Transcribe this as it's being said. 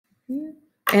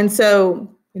And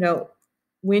so,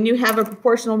 when you have a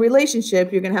proportional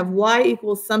relationship, you're going to have y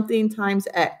equals something times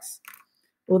x.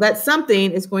 Well, that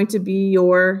something is going to be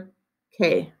your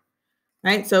k,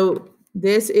 right? So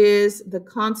this is the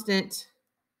constant,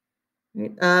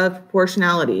 right, of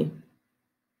proportionality.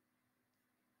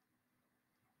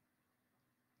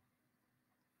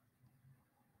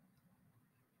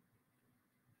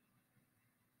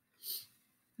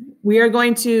 We are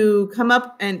going to come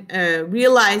up and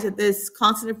realize that this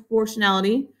constant of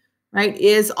proportionality, right,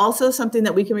 is also something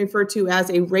that we can refer to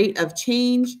as a rate of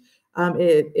change.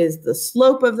 It is the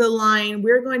slope of the line.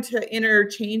 We're going to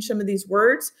interchange some of these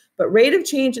words, but rate of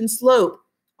change and slope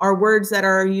are words that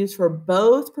are used for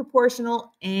both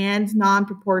proportional and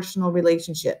non-proportional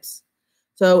relationships.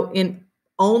 So in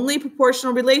only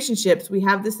proportional relationships, we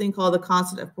have this thing called the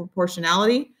constant of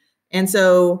proportionality. And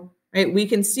so, right, we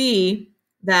can see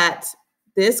that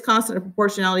this constant of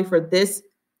proportionality for this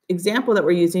example that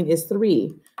we're using is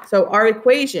 3. So our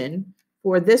equation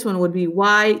for this one would be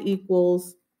y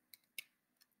equals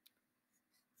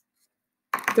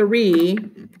 3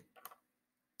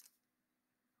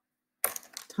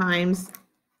 times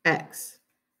x.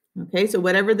 Okay, so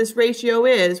whatever this ratio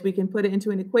is, we can put it into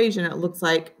an equation that looks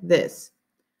like this,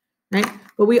 right?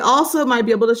 But we also might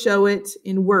be able to show it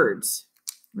in words,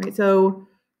 right? So,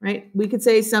 right, we could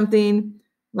say something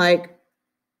like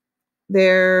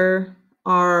there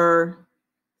are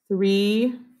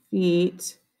 3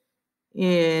 feet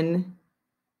in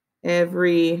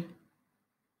every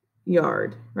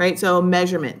yard, right? So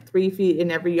measurement, 3 feet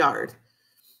in every yard.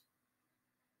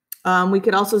 We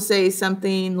could also say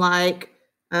something like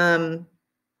snack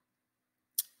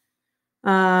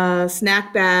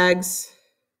bags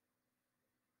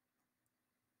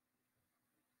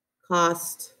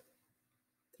cost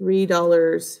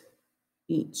 $3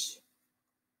 each.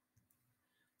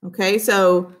 Okay,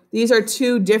 so these are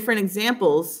 2 different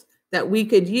examples that we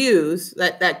could use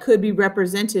that could be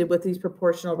represented with these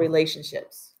proportional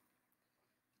relationships.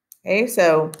 Okay,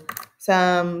 so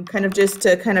some kind of just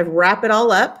to kind of wrap it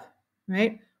all up,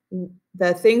 right?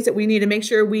 The things that we need to make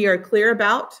sure we are clear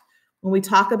about when we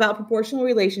talk about proportional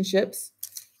relationships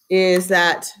is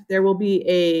that there will be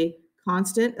a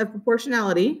constant of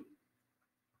proportionality.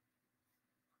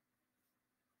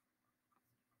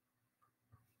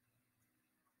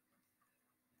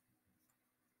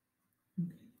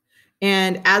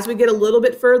 And as we get a little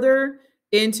bit further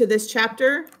into this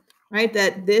chapter, right,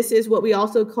 that this is what we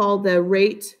also call the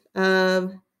rate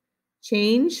of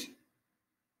change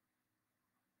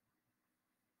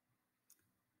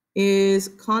is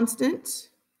constant,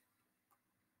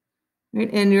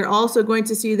 right? And you're also going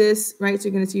to see this, right? So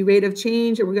you're going to see rate of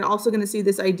change, and we're also going to see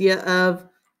this idea of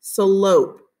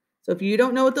slope. So if you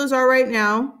don't know what those are right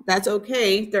now, that's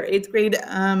okay. They're 8th grade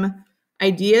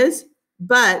ideas,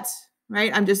 but,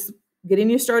 right, I'm just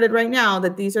getting you started right now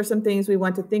that these are some things we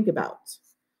want to think about.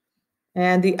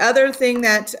 And the other thing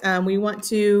that we want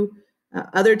to,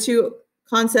 other 2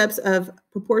 concepts of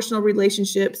proportional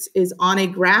relationships is on a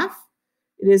graph.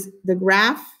 The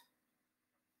graph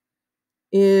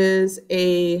is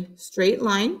a straight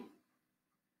line.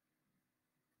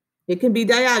 It can be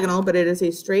diagonal, but it is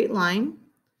a straight line.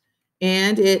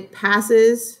 And it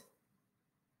passes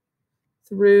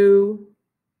through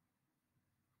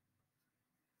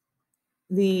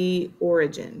the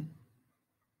origin,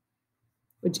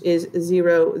 which is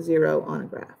 0, 0 on a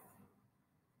graph.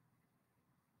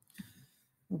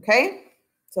 Okay,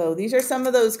 so these are some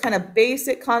of those kind of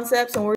basic concepts, and we're